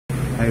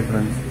Hi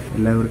friends,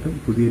 എല്ലാവർക്കും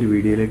പുതിയൊരു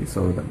വീഡിയോയിലേക്ക്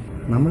സ്വാഗതം.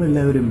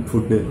 നമ്മളെല്ലാവരും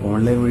ഫുഡ്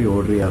ഓൺലൈൻ വഴി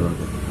ഓർഡർ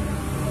ചെയ്യാറുണ്ട്.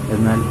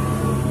 എന്നാൽ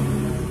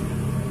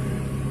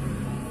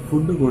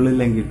ഫുഡ്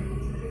കൊള്ളില്ലെങ്കിൽ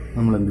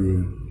നമ്മളെന്ത്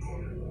ചെയ്യും?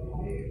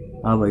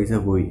 ആ പൈസ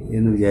പോയി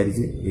എന്ന്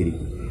വിചാരിച്ച്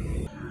ഇരിക്കും.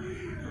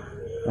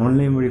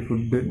 ഓൺലൈൻ വഴി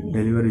ഫുഡ്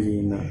ഡെലിവറി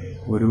ചെയ്യുന്ന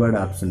ഒരുപാട്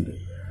ആപ്സ് ഉണ്ട്.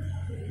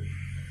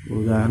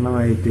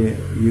 ഉദാഹരണമായിട്ട്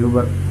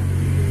യൂബർ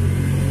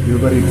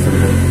ഈറ്റ്സ്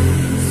ഉണ്ട്,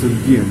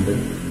 സ്വിഗ്ഗി ഉണ്ട്,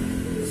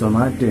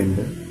 സൊമാറ്റോ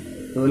ഉണ്ട്,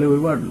 അതുപോലെ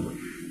ഒരുപാടുണ്ട്.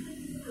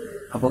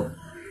 അപ്പോൾ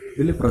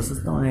ഇതിൽ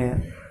പ്രശസ്തമായ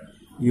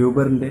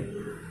യൂബർ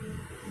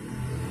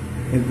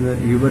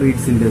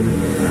ഈറ്റ്സിൻ്റെത്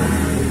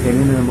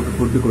എങ്ങനെ നമുക്ക്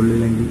ഫുഡ്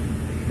കൊള്ളില്ലെങ്കിൽ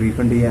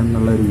റീഫണ്ട്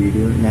ചെയ്യാമെന്നുള്ള ഒരു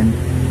വീഡിയോ ഞാൻ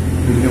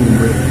ഇതിനു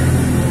മുമ്പ്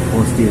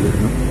പോസ്റ്റ്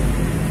ചെയ്തിരുന്നു.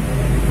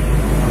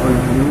 അപ്പോൾ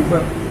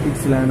യൂബർ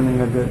ഈറ്റ്സിലാണ്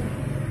നിങ്ങൾക്ക്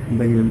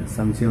എന്തെങ്കിലും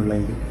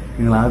സംശയമുള്ളതെങ്കിൽ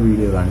നിങ്ങൾ ആ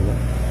വീഡിയോ കാണുക.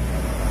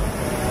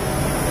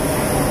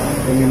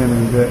 എങ്ങനെ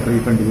നിങ്ങൾക്ക്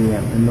റീഫണ്ട്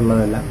ചെയ്യാം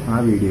എന്നുള്ളതെല്ലാം ആ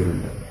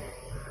വീഡിയോയിലുണ്ട്.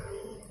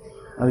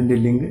 അതിൻ്റെ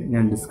ലിങ്ക്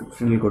ഞാൻ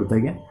ഡിസ്ക്രിപ്ഷനിൽ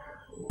കൊടുത്തേക്കാം.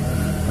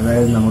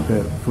 അതായത് നമുക്ക്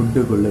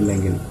ഫുഡ്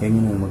കൊള്ളില്ലെങ്കിൽ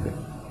എങ്ങനെ നമുക്ക്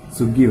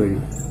സ്വിഗ്ഗി വഴി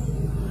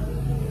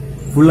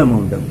ഫുൾ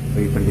എമൗണ്ട്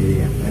റീഫണ്ട്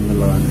ചെയ്യാം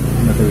എന്നുള്ളതാണ്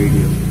ഇന്നത്തെ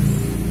വീഡിയോ.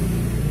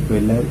 അപ്പോൾ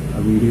എല്ലാവരും ആ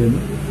വീഡിയോ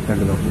ഒന്ന്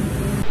കണ്ടു നോക്കും.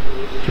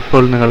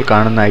 ഇപ്പോൾ നിങ്ങൾ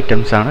കാണുന്ന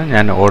ഐറ്റംസാണ്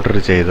ഞാൻ ഓർഡർ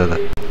ചെയ്തത്.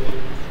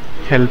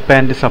 ഹെൽപ്പ്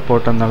ആൻഡ്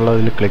സപ്പോർട്ട്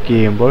എന്നുള്ളതിൽ ക്ലിക്ക്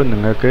ചെയ്യുമ്പോൾ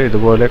നിങ്ങൾക്ക്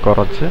ഇതുപോലെ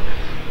കുറച്ച്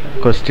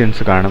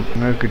ക്വസ്റ്റ്യൻസ് കാണും.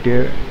 നിങ്ങൾക്ക്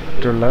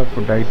കിട്ടിയിട്ടുള്ള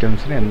ഫുഡ്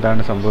ഐറ്റംസിന്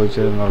എന്താണ്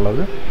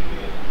സംഭവിച്ചതെന്നുള്ളത്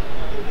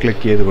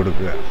ക്ലിക്ക് ചെയ്ത്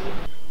കൊടുക്കുക.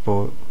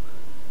 ഇപ്പോൾ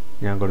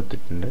ഞാൻ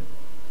കൊടുത്തിട്ടുണ്ട്.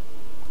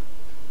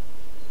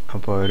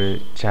 അപ്പോൾ ഒരു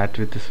ചാറ്റ്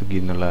വിത്ത് സ്വിഗ്ഗി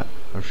എന്നുള്ള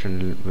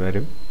ഓപ്ഷനിൽ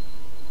വരും.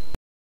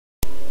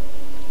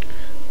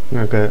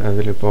 നിങ്ങൾക്ക്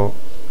അതിലിപ്പോൾ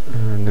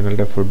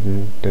നിങ്ങളുടെ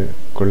ഫുഡ്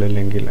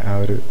കൊള്ളില്ലെങ്കിൽ ആ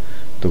ഒരു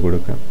ഇത്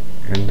കൊടുക്കാം.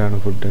 എന്താണ്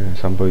ഫുഡ്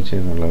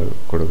സംഭവിച്ചതെന്നുള്ളത്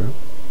കൊടുക്കാം.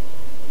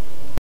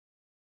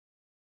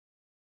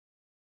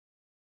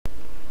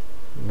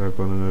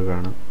 ഇപ്പോൾ നിങ്ങൾക്ക്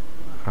കാണാം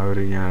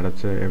ഞാൻ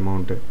അടച്ച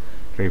എമൗണ്ട്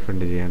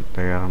റീഫണ്ട് ചെയ്യാൻ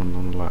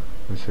തയ്യാറാണെന്നുള്ള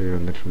മെസ്സേജ്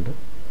വന്നിട്ടുണ്ട്.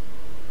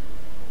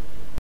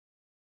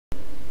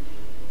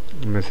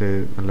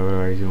 മെസ്സേജ് നല്ലപോലെ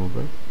വായിച്ച്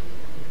നോക്കുക.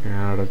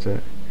 ഞാൻ അടച്ച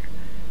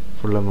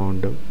ഫുൾ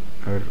എമൗണ്ടും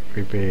അവർ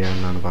റീപേ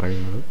ചെയ്യാമെന്നാണ്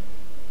പറയുന്നത്.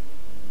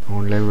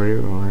 ഓൺലൈൻ വഴി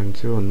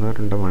വാങ്ങിച്ച്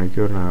 1-2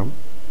 മണിക്കൂറിനകം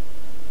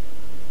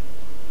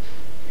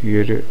ഈ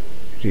ഒരു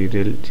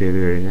രീതിയിൽ ചെയ്തു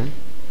കഴിഞ്ഞാൽ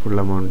ഫുൾ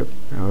എമൗണ്ടും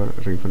അവർ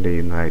റീഫണ്ട്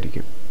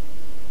ചെയ്യുന്നതായിരിക്കും.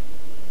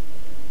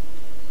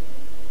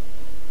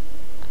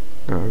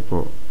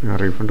 ഇപ്പോൾ ഞാൻ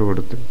റീഫണ്ട്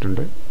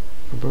കൊടുത്തിട്ടുണ്ട്.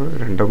 അപ്പോൾ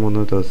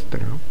 2-3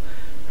 ദിവസത്തിനകം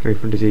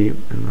റീഫണ്ട് ചെയ്യും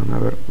എന്നാണ്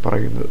അവർ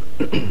പറയുന്നത്.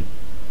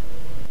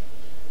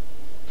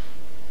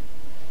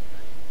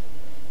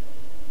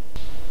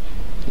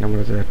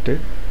 നമ്മുടെ ചാറ്റ്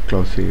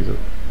ക്ലോസ് ചെയ്തു.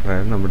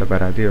 അതായത് നമ്മുടെ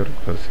പരാതി അവർ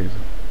ക്ലോസ്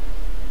ചെയ്തു.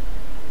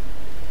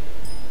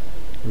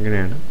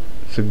 ഇങ്ങനെയാണ്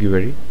സ്വിഗ്ഗി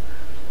വഴി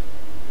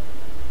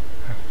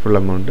ഫുൾ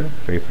എമൗണ്ട്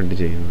റീഫണ്ട്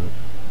ചെയ്യുന്നത്.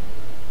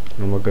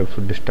 നമുക്ക്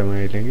ഫുഡ്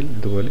ഇഷ്ടമായില്ലെങ്കിൽ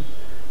ഇതുപോലെ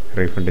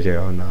റീഫണ്ട്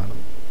ചെയ്യാവുന്നതാണ്.